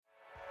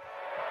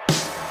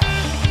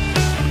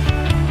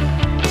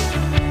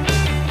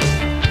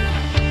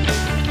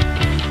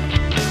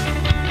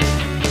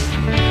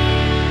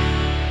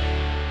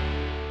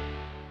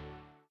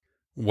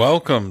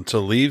Welcome to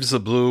Leaves the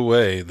Blue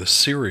Away, the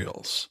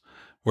serials,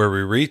 where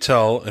we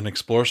retell and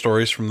explore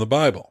stories from the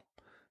Bible.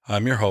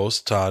 I'm your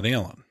host, Todd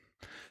Allen.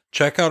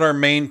 Check out our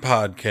main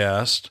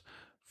podcast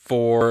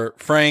for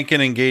frank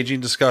and engaging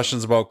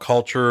discussions about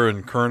culture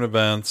and current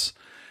events,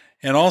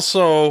 and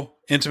also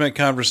intimate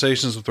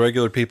conversations with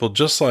regular people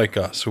just like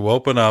us who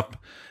open up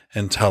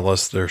and tell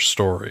us their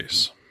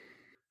stories.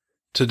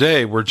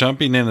 Today, we're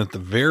jumping in at the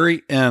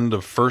very end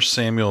of 1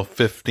 Samuel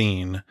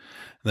 15,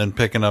 then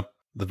picking up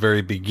the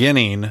very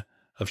beginning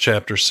of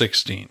chapter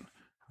 16,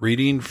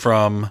 reading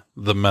from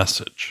The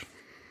Message.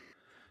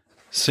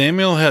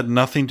 Samuel had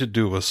nothing to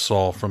do with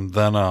Saul from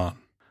then on,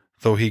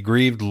 though he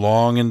grieved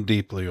long and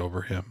deeply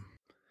over him.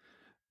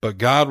 But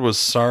God was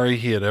sorry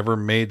he had ever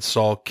made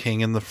Saul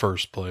king in the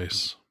first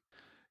place.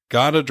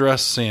 God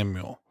addressed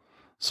Samuel,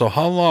 "So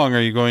how long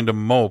are you going to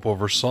mope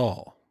over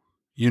Saul?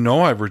 You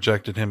know I've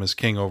rejected him as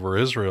king over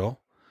Israel.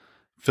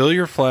 Fill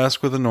your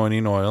flask with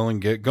anointing oil and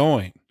get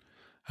going.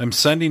 I'm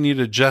sending you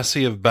to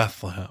Jesse of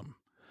Bethlehem.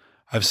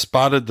 I've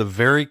spotted the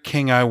very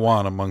king I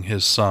want among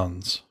his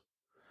sons."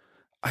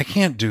 "I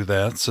can't do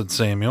that," said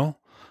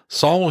Samuel.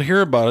 "Saul will hear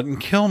about it and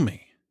kill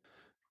me."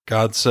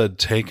 God said,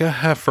 "Take a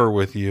heifer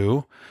with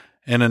you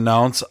and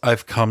announce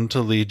I've come to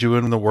lead you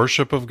in the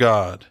worship of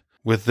God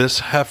with this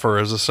heifer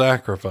as a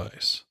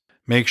sacrifice.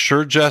 Make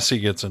sure Jesse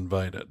gets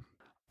invited.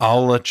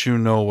 I'll let you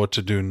know what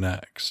to do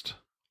next.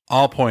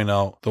 I'll point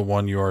out the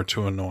one you are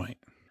to anoint."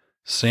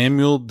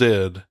 Samuel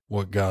did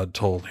what God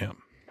told him.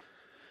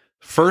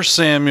 1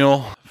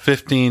 Samuel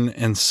 15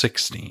 and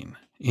 16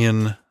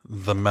 in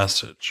The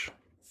Message.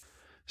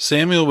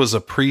 Samuel was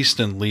a priest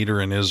and leader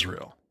in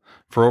Israel.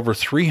 For over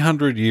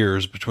 300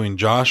 years between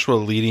Joshua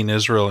leading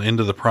Israel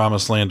into the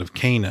promised land of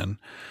Canaan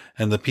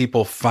and the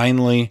people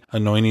finally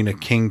anointing a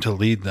king to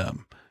lead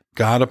them,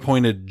 God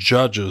appointed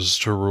judges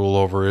to rule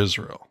over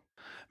Israel.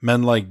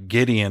 Men like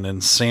Gideon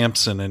and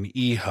Samson and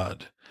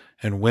Ehud,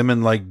 and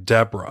women like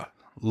Deborah,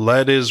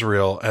 led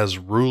Israel as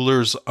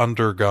rulers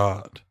under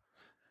God.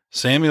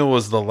 Samuel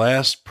was the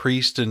last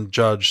priest and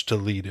judge to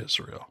lead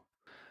Israel.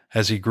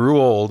 As he grew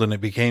old and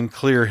it became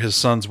clear his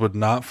sons would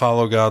not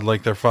follow God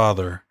like their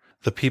father,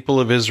 the people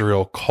of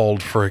Israel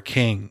called for a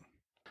king.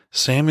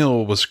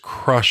 Samuel was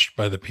crushed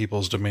by the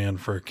people's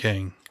demand for a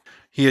king.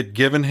 He had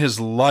given his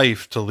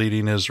life to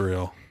leading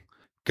Israel.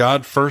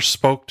 God first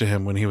spoke to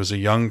him when he was a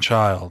young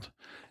child,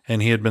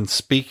 and he had been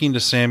speaking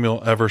to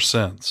Samuel ever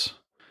since.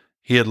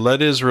 He had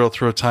led Israel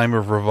through a time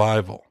of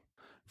revival.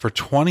 For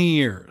 20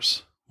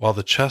 years, while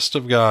the chest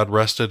of God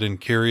rested in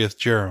Kiriath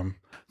Jearim,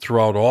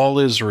 throughout all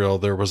Israel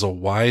there was a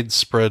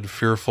widespread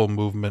fearful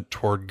movement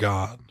toward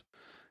God.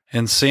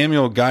 And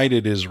Samuel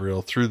guided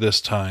Israel through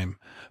this time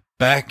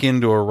back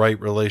into a right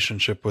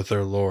relationship with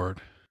their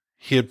Lord.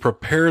 He had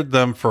prepared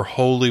them for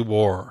holy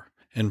war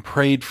and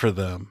prayed for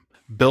them,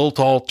 built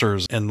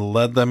altars and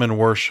led them in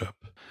worship.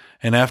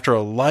 And after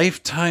a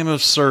lifetime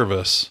of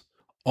service,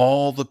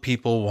 all the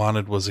people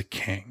wanted was a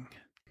king.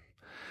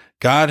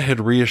 God had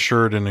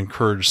reassured and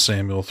encouraged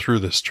Samuel through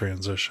this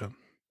transition.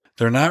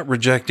 "They're not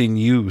rejecting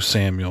you,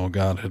 Samuel,"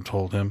 God had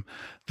told him.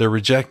 "They're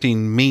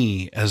rejecting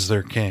me as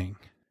their king.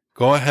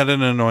 Go ahead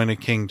and anoint a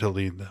king to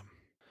lead them."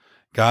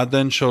 God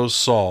then chose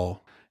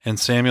Saul, and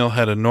Samuel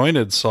had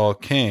anointed Saul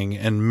king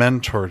and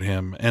mentored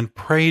him and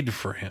prayed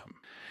for him.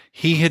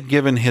 He had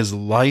given his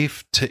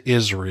life to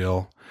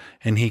Israel,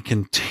 and he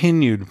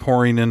continued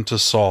pouring into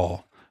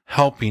Saul,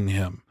 helping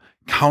him,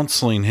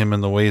 counseling him in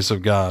the ways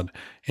of God,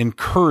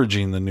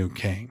 encouraging the new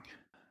king.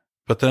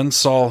 But then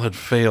Saul had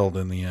failed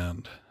in the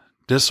end,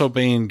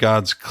 disobeying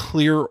God's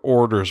clear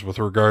orders with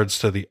regards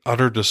to the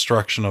utter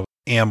destruction of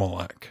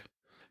Amalek.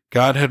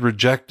 God had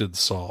rejected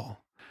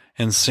Saul,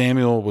 and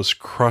Samuel was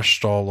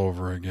crushed all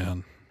over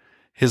again.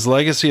 His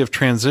legacy of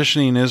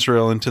transitioning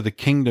Israel into the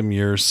kingdom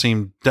years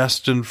seemed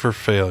destined for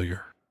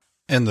failure.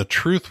 And the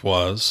truth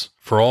was,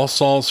 for all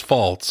Saul's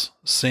faults,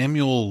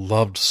 Samuel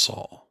loved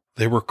Saul.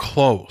 They were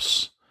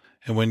close.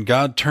 And when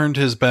God turned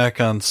his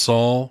back on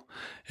Saul,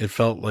 it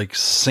felt like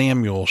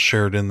Samuel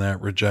shared in that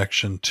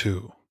rejection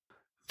too.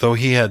 Though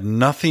he had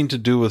nothing to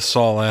do with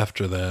Saul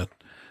after that,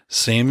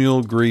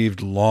 Samuel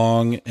grieved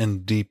long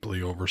and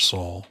deeply over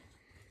Saul.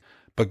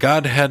 But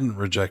God hadn't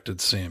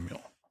rejected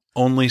Samuel,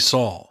 only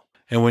Saul.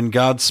 And when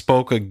God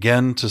spoke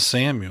again to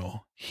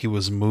Samuel, he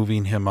was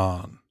moving him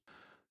on.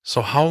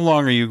 "So how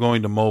long are you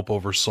going to mope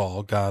over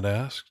Saul?" God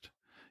asked.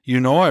 "You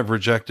know I've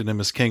rejected him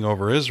as king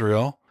over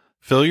Israel.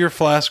 Fill your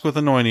flask with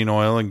anointing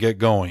oil and get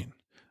going.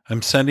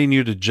 I'm sending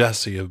you to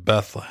Jesse of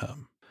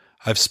Bethlehem.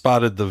 I've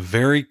spotted the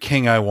very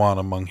king I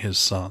want among his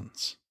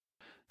sons."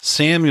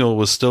 Samuel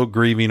was still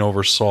grieving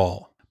over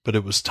Saul, but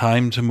it was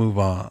time to move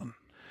on.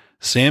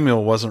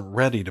 Samuel wasn't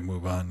ready to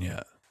move on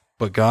yet,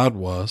 but God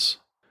was.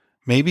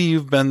 Maybe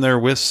you've been there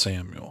with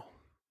Samuel.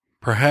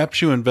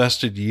 Perhaps you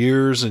invested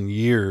years and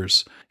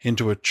years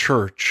into a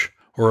church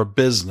or a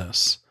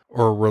business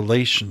or a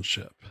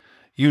relationship.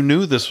 You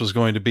knew this was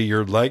going to be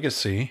your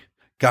legacy.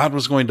 God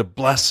was going to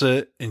bless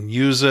it and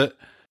use it,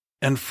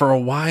 and for a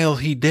while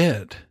he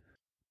did.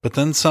 But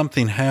then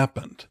something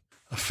happened,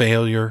 a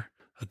failure,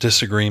 a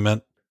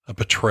disagreement, a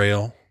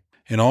betrayal,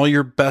 and all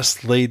your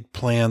best laid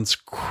plans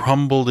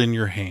crumbled in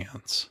your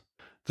hands.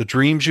 The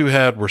dreams you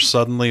had were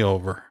suddenly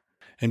over,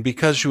 and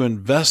because you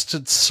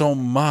invested so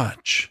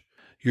much,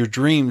 your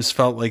dreams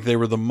felt like they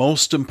were the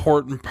most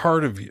important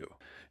part of you,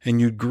 and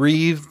you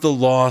grieved the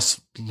loss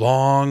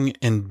long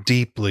and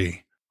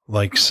deeply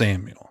like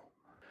Samuel.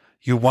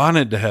 You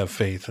wanted to have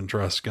faith and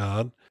trust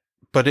God,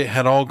 but it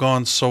had all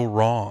gone so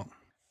wrong.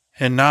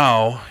 And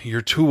now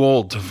you're too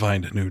old to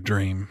find a new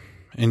dream,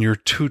 and you're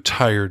too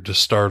tired to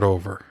start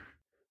over.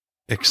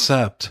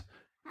 Except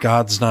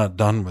God's not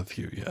done with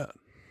you yet.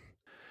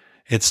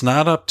 It's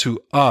not up to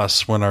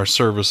us when our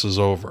service is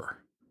over.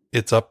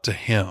 It's up to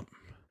Him.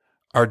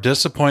 Our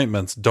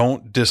disappointments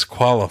don't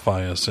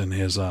disqualify us in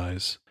His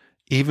eyes,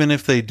 even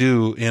if they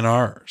do in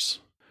ours.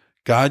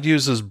 God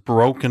uses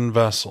broken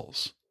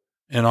vessels,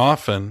 and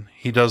often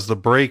He does the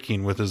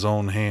breaking with His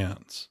own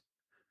hands.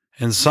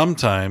 And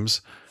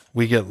sometimes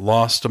we get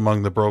lost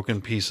among the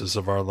broken pieces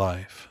of our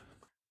life.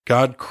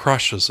 God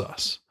crushes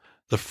us,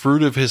 the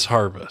fruit of His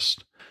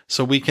harvest,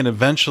 so we can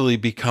eventually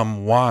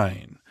become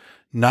wine,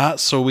 not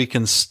so we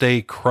can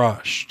stay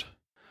crushed.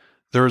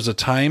 There is a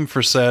time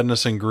for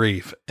sadness and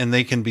grief, and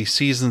they can be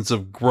seasons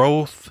of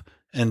growth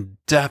and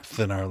depth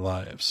in our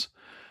lives.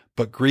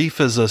 But grief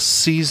is a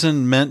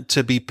season meant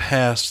to be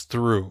passed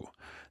through,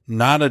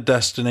 not a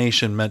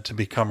destination meant to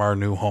become our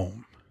new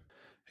home.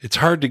 It's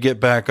hard to get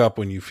back up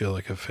when you feel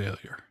like a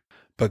failure,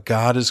 but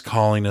God is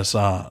calling us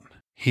on.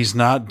 He's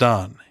not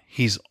done.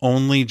 He's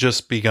only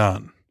just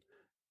begun.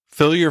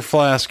 Fill your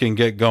flask and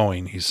get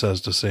going, He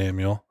says to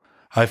Samuel.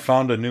 I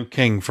found a new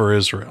king for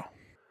Israel.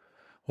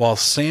 While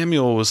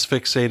Samuel was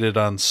fixated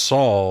on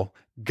Saul,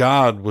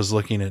 God was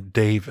looking at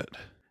David,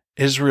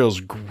 Israel's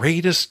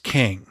greatest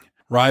king,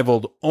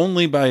 rivaled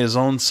only by his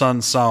own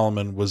son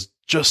Solomon, was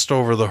just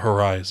over the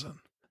horizon,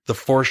 the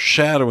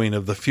foreshadowing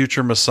of the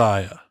future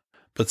Messiah.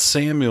 But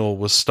Samuel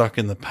was stuck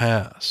in the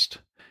past,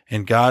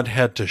 and God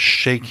had to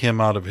shake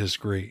him out of his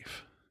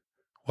grief.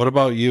 What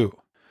about you?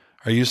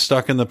 Are you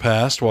stuck in the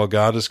past while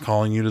God is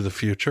calling you to the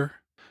future,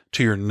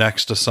 to your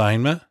next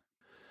assignment?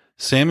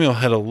 Samuel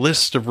had a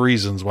list of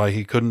reasons why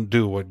he couldn't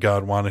do what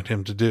God wanted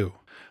him to do,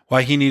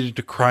 why he needed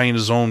to cry in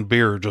his own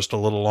beer just a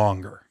little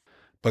longer.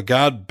 But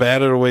God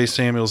batted away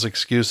Samuel's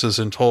excuses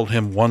and told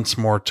him once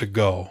more to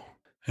go.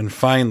 And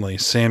finally,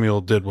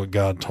 Samuel did what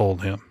God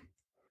told him.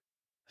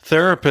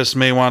 Therapists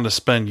may want to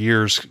spend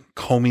years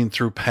combing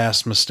through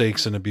past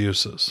mistakes and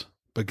abuses,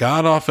 but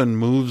God often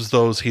moves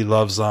those He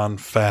loves on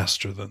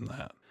faster than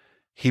that.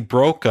 He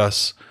broke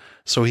us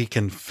so He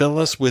can fill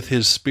us with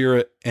His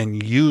Spirit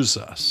and use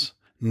us,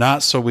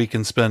 not so we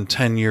can spend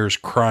 10 years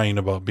crying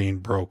about being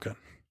broken.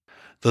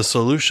 The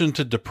solution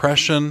to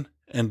depression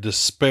and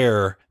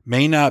despair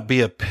may not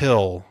be a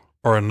pill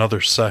or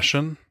another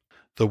session.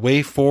 The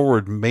way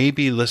forward may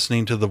be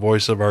listening to the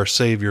voice of our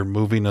Savior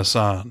moving us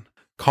on,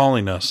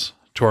 calling us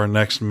to our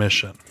next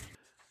mission.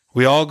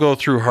 We all go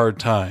through hard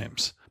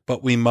times,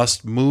 but we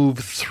must move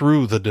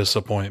through the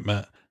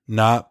disappointment,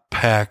 not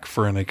pack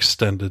for an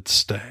extended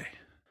stay.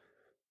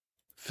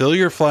 Fill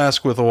your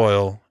flask with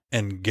oil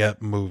and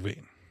get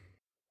moving.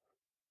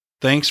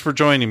 Thanks for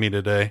joining me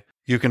today.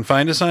 You can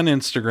find us on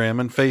Instagram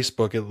and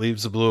Facebook at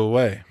Leaves the Blue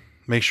Away.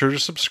 Make sure to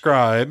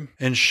subscribe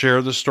and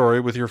share the story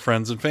with your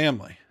friends and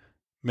family.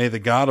 May the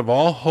God of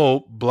all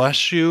hope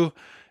bless you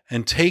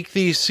and take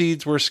these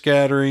seeds we're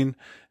scattering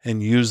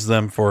and use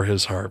them for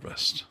His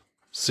harvest.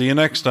 See you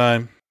next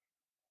time.